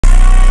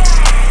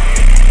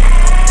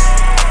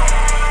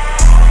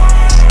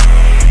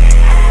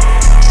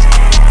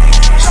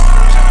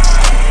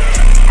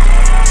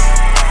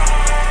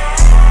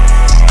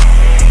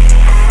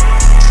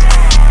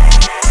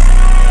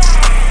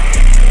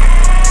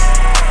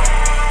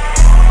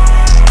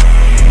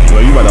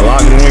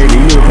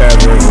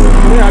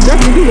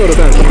definitely do know the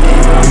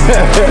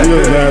password. You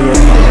look bad, bro.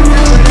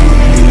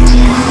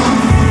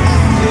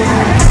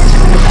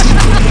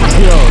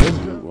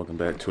 Yo, welcome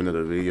back to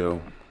another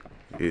video.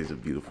 It is a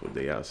beautiful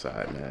day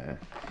outside, man.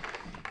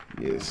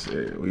 Yes,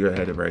 sir. We are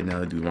headed right now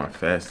to do my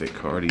fasted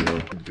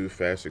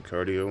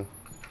cardio.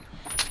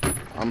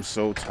 I'm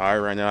so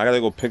tired right now. I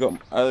gotta go pick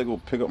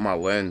up my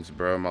lens,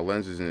 bro. My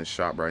lens is in the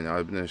shop right now.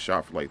 I've been in the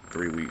shop for like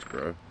 3 weeks,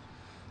 bro.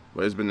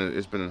 But it's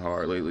been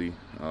hard lately.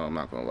 I'm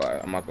not gonna lie.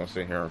 I'm not gonna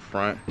sit here in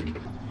front.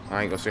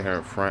 I ain't gonna sit here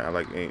in front. I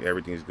like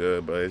everything's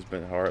good, but it's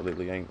been hard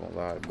lately. I ain't gonna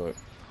lie, but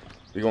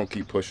we're gonna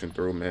keep pushing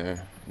through, man.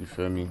 You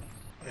feel me?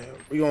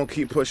 We're gonna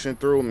keep pushing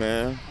through,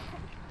 man.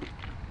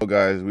 So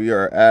guys,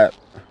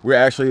 we're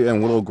actually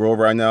in Willow Grove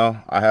right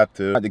now. I have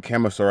to at the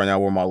camera store right now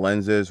where my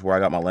lens is, where I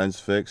got my lens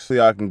fixed.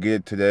 See, I can get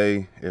it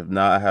today. If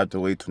not, I have to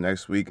wait till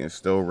next week and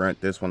still rent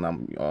this one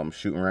I'm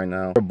shooting right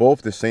now. They're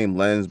both the same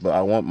lens, but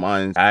I want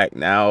mine back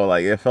now.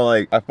 Like I feel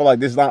like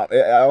this is not.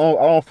 I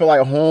don't feel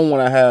like home when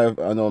I have.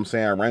 I know what I'm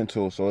saying, a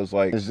rental. So it's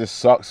like it just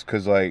sucks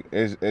because like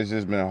it's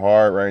just been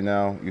hard right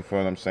now. You feel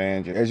what I'm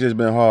saying? It's just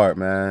been hard,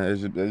 man.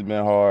 It's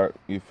been hard.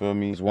 You feel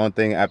me? It's one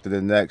thing after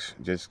the next.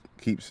 Just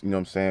keeps, you know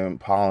what I'm saying,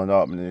 piling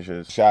up, and it's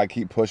just gotta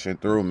keep pushing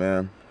through,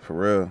 man. For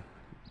real.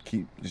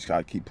 Just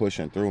gotta keep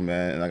pushing through,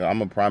 man. And like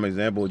I'm a prime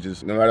example,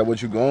 just no matter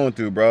what you're going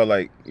through, bro,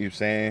 like you're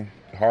saying,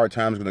 hard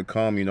times gonna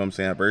come, you know what I'm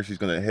saying, adversity's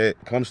gonna hit.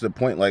 It comes to the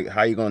point like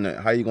how you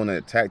gonna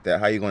attack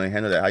that, how you gonna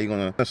handle that, how you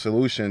gonna a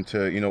solution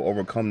to, you know,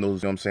 overcome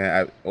those, you know what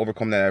I'm saying,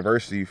 overcome that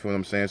adversity, you feel what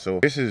I'm saying? So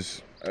this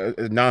is a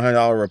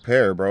 $900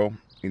 repair, bro.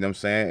 You know what I'm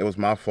saying? It was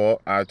my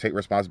fault. I take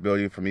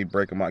responsibility for me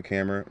breaking my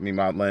camera,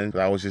 my lens.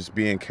 I was just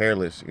being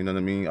careless, you know what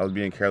I mean? I was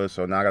being careless,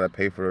 so now I gotta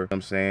pay for, you know what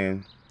I'm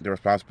saying, the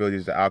responsibility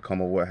is the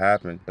outcome of what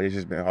happened. But it's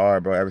just been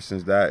hard, bro. Ever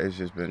since that,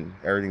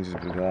 everything's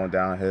just been going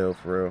downhill,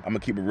 for real. I'm gonna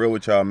keep it real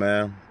with y'all,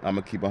 man. I'm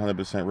gonna keep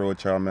 100% real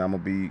with y'all, man. I'm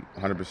gonna be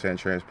 100%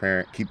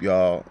 transparent. Keep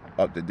y'all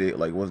up to date,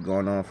 like what's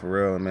going on for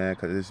real, man.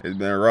 Cause it's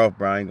been rough,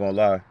 bro. I ain't gonna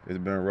lie. It's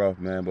been rough,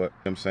 man. But you know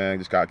what I'm saying,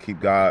 just gotta keep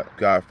God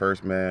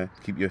first, man.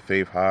 Keep your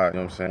faith high, you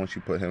know what I'm saying? Once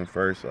you put him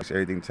first, it's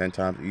everything 10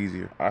 times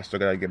easier. I still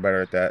gotta get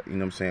better at that, you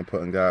know what I'm saying?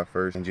 Putting God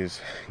first and just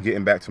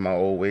getting back to my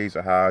old ways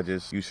of how I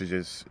just used to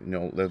just, you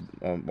know,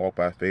 walk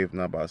by faith,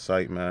 not by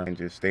sight, man. And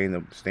just stay in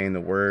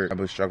the word. I've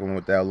been struggling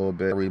with that a little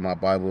bit. I read my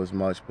Bible as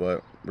much,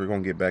 but we're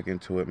gonna get back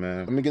into it, man.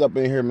 Let me get up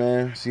in here,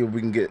 man. See if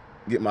we can get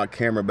my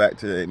camera back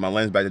today, my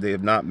lens back today.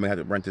 If not, I may have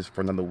to rent this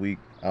for another week.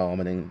 And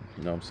then,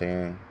 you know what I'm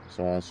saying,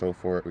 so on and so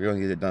forth. We're gonna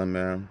get it done,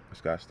 man.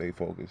 Just gotta stay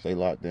focused, stay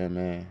locked in,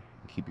 man.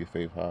 Keep your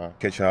faith high.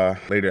 Catch y'all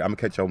later. I'm gonna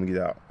catch y'all when we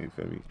get out. You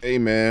feel me? Hey,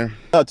 man.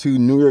 Shout out to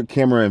New York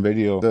Camera and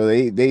Video. So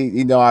they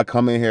you know, I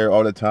come in here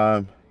all the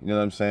time. You know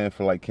what I'm saying,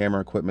 for like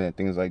camera equipment and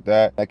things like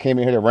that. I came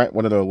in here to rent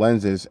one of their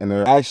lenses, and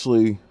they're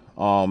actually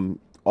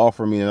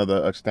offering me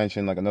another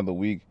extension, like another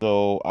week.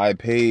 So I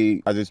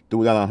just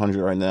threw it down on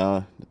 100 right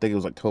now. I think it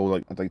was like total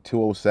like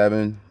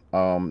 207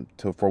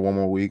 for one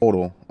more week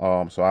total.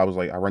 So I was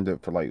like, I rented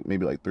it for like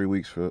maybe like 3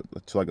 weeks to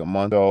like a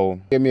month.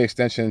 So give me an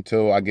extension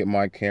until I get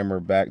my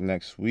camera back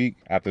next week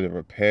after the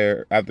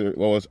repair.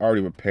 Well, it's already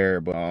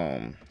repaired, but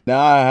now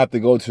I have to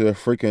go to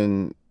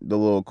the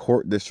little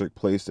court district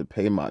place to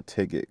pay my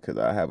ticket, because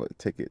I have a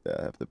ticket that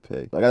I have to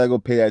pay. I gotta go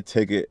pay that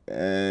ticket,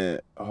 and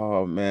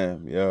oh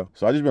man, yeah.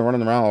 So I just been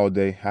running around all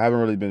day. I haven't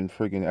really been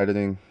freaking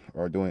editing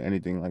or doing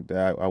anything like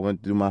that. I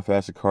went to do my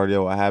fasted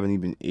cardio. I haven't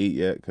even ate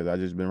yet because I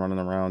just been running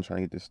around trying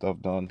to get this stuff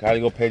done. Gotta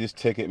go pay this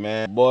ticket,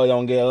 man. Boy,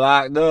 don't get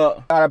locked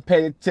up. Gotta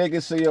pay the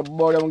ticket so your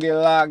boy don't get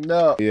locked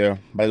up. Yeah, I'm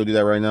about to go do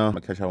that right now. I'm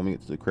gonna catch y'all when we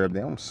get to the crib.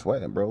 Damn, I'm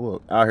sweating, bro.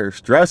 Look, out here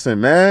stressing,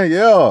 man.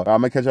 Yeah.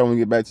 I'm gonna catch y'all when we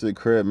get back to the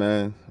crib,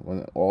 man,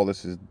 when all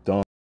this is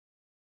done.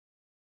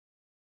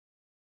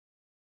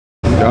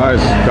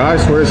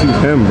 Guys swears he's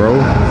him, bro.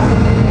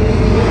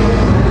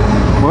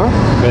 What?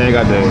 Man,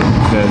 got the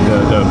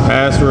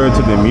password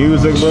to the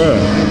music, bro.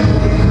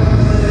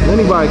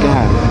 Anybody can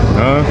have it.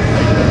 Huh?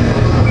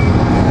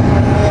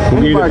 Who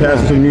gave you the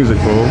password to the music,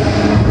 fool?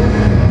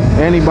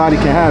 Anybody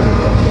can have it.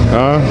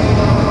 Huh?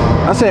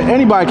 I said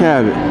anybody can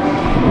have it.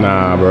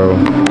 Nah, bro.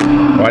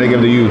 Why'd they give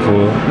it to you,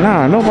 fool?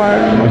 Nah,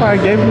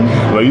 nobody gave it to me.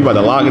 Well, you about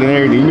to lock it in and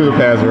everything. You knew the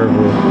password,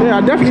 fool. Yeah,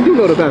 I definitely do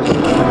know the password.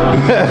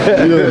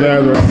 You know the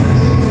password.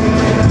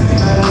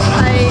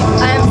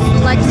 I have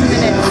like 2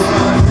 minutes.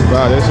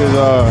 Wow, this is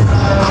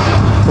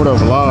for the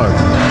vlog.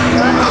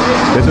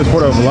 What? This is for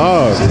the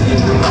vlog.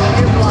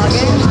 You're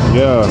vlogging?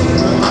 Yeah.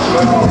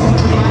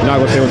 You're not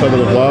gonna say what's up to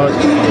the vlog?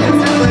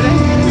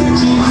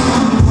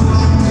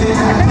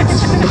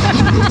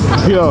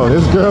 Yo,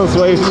 this girl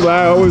Sway, she's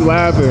always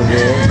laughing, bro.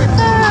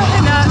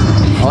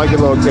 I like your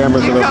little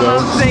camera setup,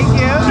 though. Thank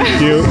you. She's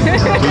cute.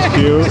 She's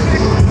cute.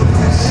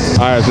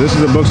 All right, so this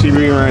is the book she's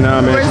reading right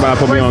now, man. She's about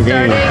to put me on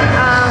game.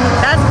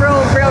 That's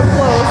real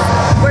close.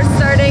 We're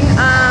starting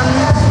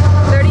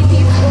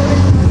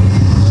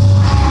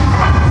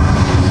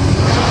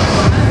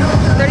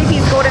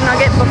 30-piece golden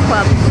nugget book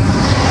club.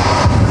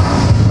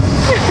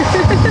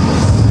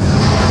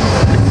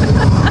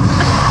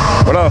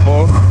 What up,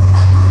 fool?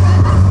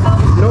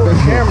 No.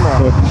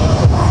 camera.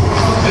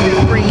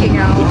 Freaking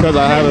out. Because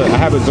I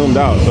have it zoomed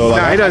out. So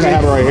like, Nah, he I doesn't.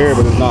 have it right here,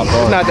 but it's not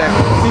far. It's not that.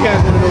 He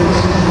has one of those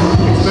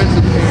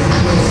expensive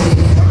cameras.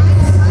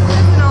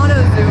 It's an auto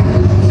zoom.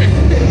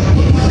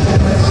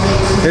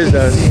 His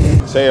does.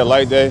 Say a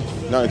light day,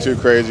 nothing too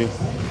crazy.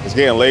 It's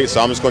getting late, so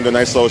I'm just gonna do a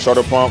nice little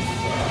shoulder pump.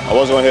 I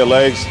wasn't gonna hit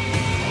legs,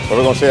 but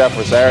we're gonna say that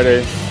for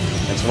Saturday.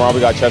 And tomorrow we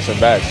got chest and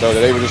back. So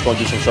today we're just gonna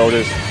do some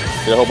shoulders,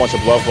 get a whole bunch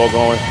of blood flow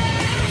going,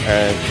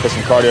 and get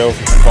some cardio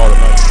and call it a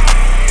night.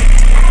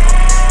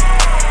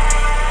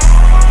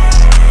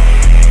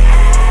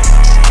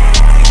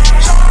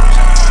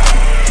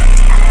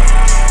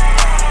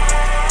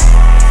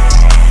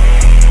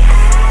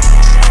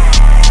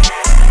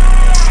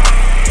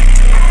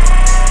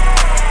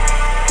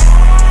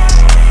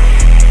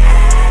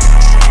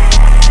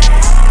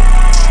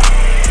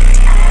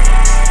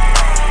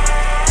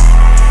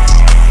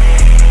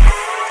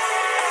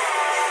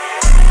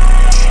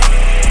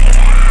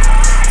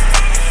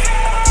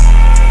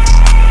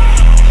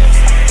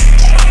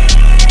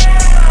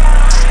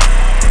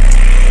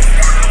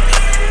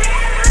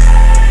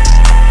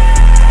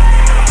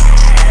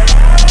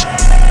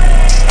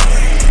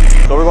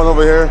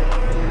 Over here,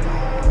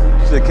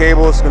 see the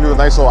cables, gonna do a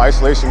nice little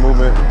isolation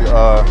movement,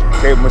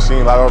 cable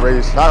machine, lateral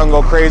raise. Not gonna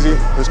go crazy,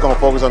 just gonna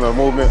focus on the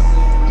movement.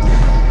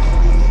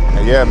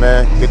 And yeah,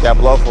 man, get that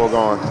blood flow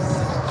going.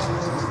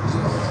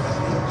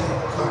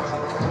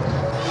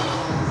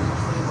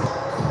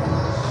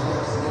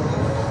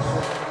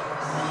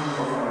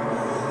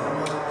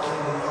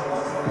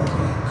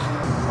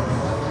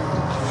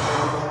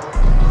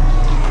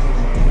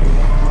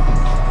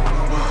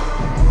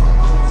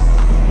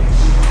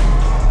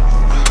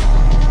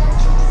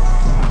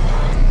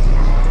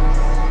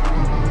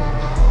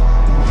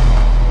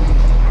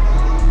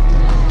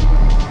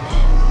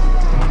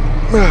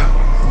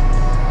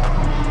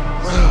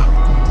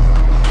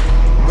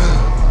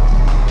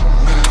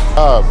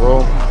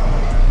 Bro,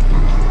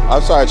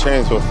 I've started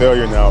training to a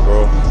failure now,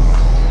 bro.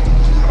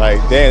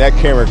 Like, damn, that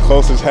camera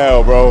close as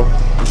hell, bro.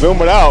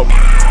 Zoom it out.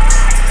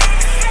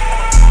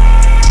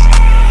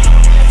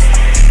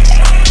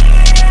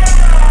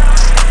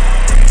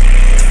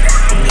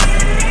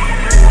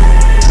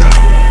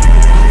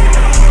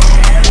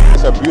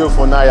 It's a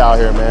beautiful night out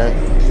here, man.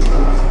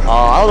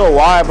 I don't know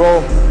why,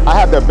 bro. I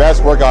have the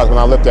best workouts when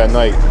I lift at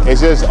night.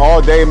 It's just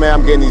all day, man,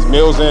 I'm getting these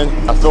meals in.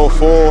 I feel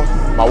full.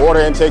 My water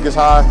intake is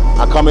high.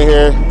 I come in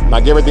here and I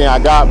give everything I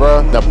got,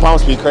 bro. The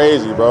pumps be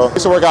crazy, bro. I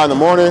used to work out in the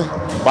morning,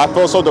 but I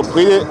feel so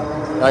depleted.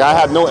 Like I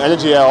have no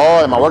energy at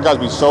all, and my workouts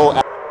be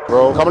so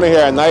bro. Coming in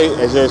here at night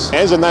is just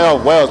ends the night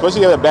off well.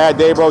 Especially if you have a bad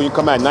day, bro. You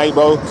come at night,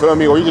 bro. Feel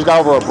me? Or you just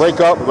got over a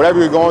breakup, whatever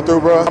you're going through,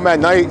 bro. Come at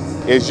night,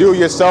 it's you,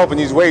 yourself, and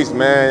these weights,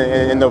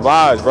 man, and the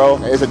vibes, bro.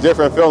 It's a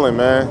different feeling,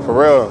 man, for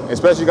real.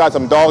 Especially you got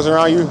some dogs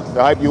around you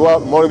to hype you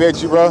up,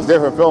 motivate you, bro.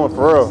 Different feeling,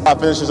 for real. I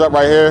finish this up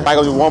right here. I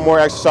go do one more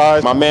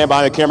exercise. My man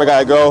behind the camera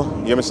gotta go. You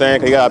know what I'm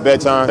saying? 'Cause he got a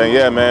bedtime. And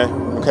yeah, man.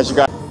 I'll catch you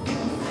guys.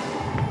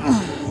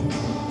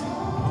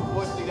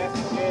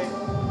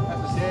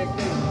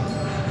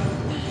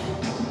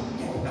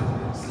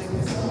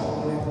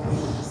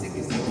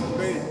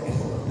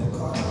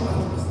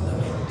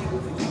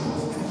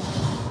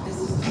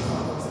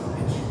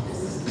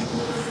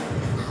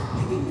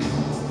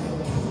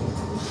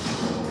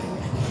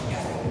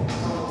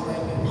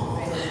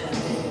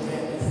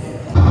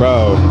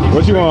 Bro,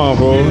 what you on,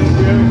 fool?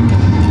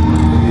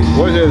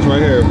 What is this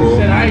right here, fool?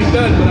 I ain't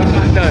done, but I'm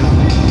not done.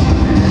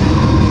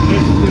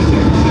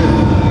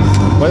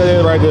 What is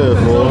it right there,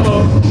 fool?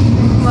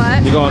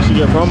 What? You gonna shoot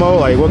your promo?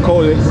 Like, what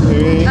code is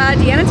it?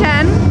 Deanna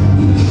 10.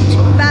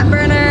 Fat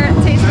burner,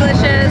 tastes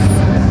delicious.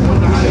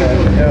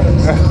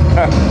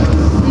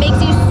 Makes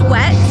you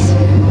sweat.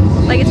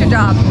 Like it's your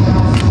job.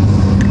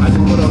 I just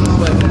put on the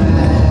sweat.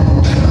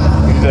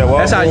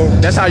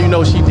 That's how you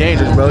know she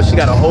dangerous, bro. She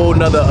got a whole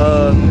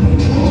nother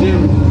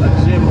gym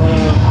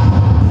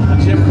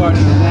card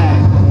in the bag.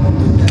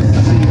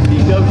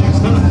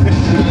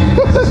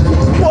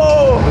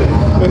 Whoa!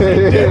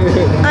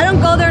 I don't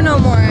go there no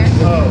more.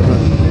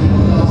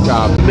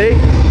 Big.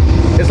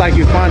 It's like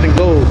you're finding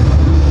gold.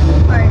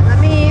 Alright, let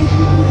me.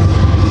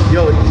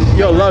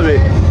 You'll love it.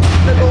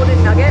 The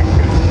golden nugget.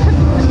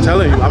 I'm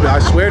telling you. I mean, I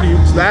swear to you.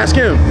 Just ask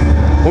him.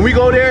 When we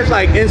go there, it's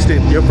like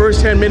instant. Your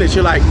first 10 minutes,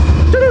 you're like.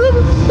 Do they have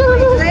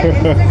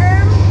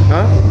Instagram?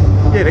 Huh?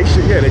 Yeah, they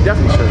should. Yeah, they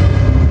definitely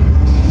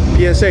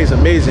should. PSA is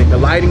amazing. The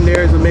lighting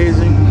there is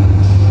amazing.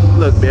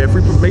 Look, man,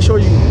 make sure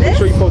you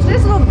post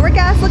this little brick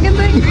ass looking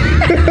thing.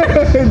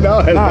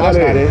 No, that's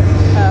not it.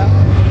 Oh.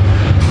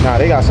 Nah,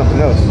 they got something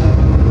else.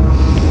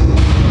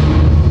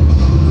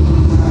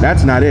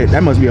 That's not it.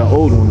 That must be an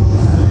old one.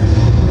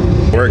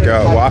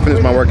 Workout. Well, I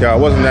finished my workout.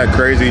 It wasn't that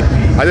crazy.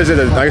 I just did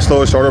a nice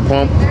slow shoulder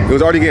pump. It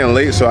was already getting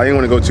late, so I didn't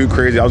want to go too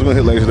crazy. I was going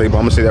to hit legs today, but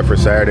I'm going to say that for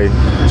Saturday.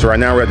 So right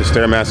now we're at the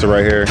Stairmaster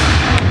right here.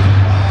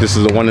 This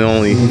is the one and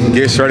only.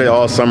 Get started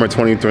all summer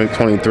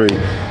 2023.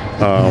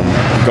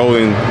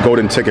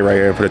 Golden ticket right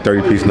here for the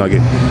 30-piece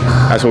nugget.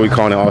 That's what we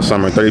call it all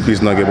summer,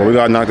 30-piece nugget. But we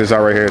got to knock this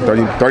out right here.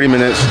 30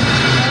 minutes,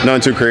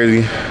 nothing too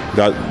crazy.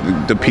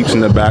 Got the peeps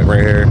in the back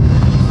right here.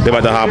 They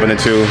about to hop in it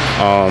too.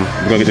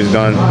 We're gonna get this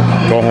done,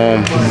 go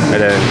home,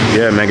 and then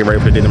yeah, man, get ready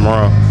for the day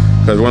tomorrow.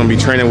 Because we're gonna be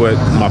training with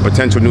my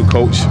potential new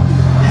coach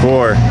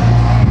for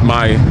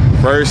my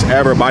first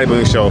ever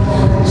bodybuilding show.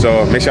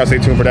 So make sure y'all stay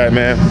tuned for that,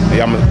 man.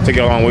 Yeah, I'm gonna take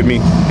you along with me.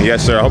 And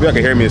yes, sir. I hope y'all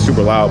can hear me. It's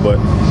super loud, but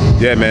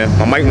yeah, man.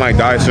 My mic might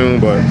die soon,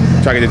 but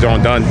try to get this all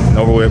done and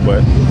over with.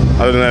 But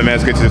other than that, man,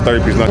 let's get to this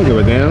 30-piece lunch. I don't give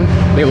a damn.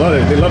 They love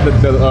it. They love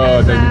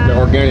the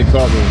organic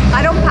talking.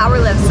 I don't power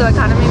lift, so it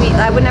kind of made me.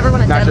 I would never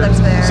want to deadlift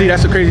there. See,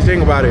 that's the crazy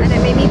thing about it. And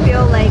it made me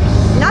feel like,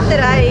 not that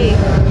I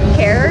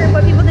care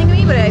what people think of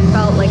me, but I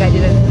felt like I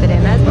didn't fit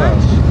in as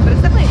much. But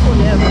it's definitely a cool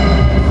gym.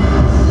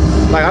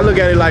 Like I look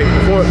at it like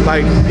before,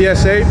 like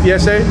PSA,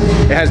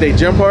 it has their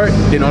gym part,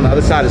 then on the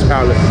other side is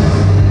powerlifting.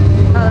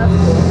 Oh, that's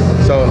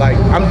cool. So like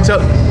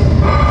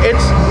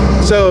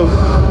so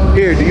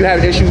here, do you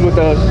have issues with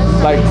the,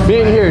 like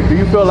being here, do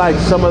you feel like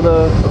some of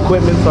the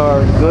equipments are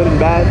good and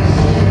bad?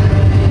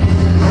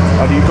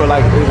 Or do you feel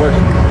like it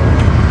works?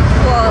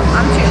 Well,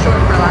 I'm too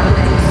short for a lot of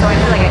things, so I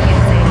feel like I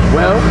can't say anything.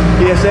 Well,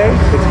 PSA,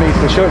 it's made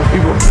for short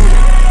people.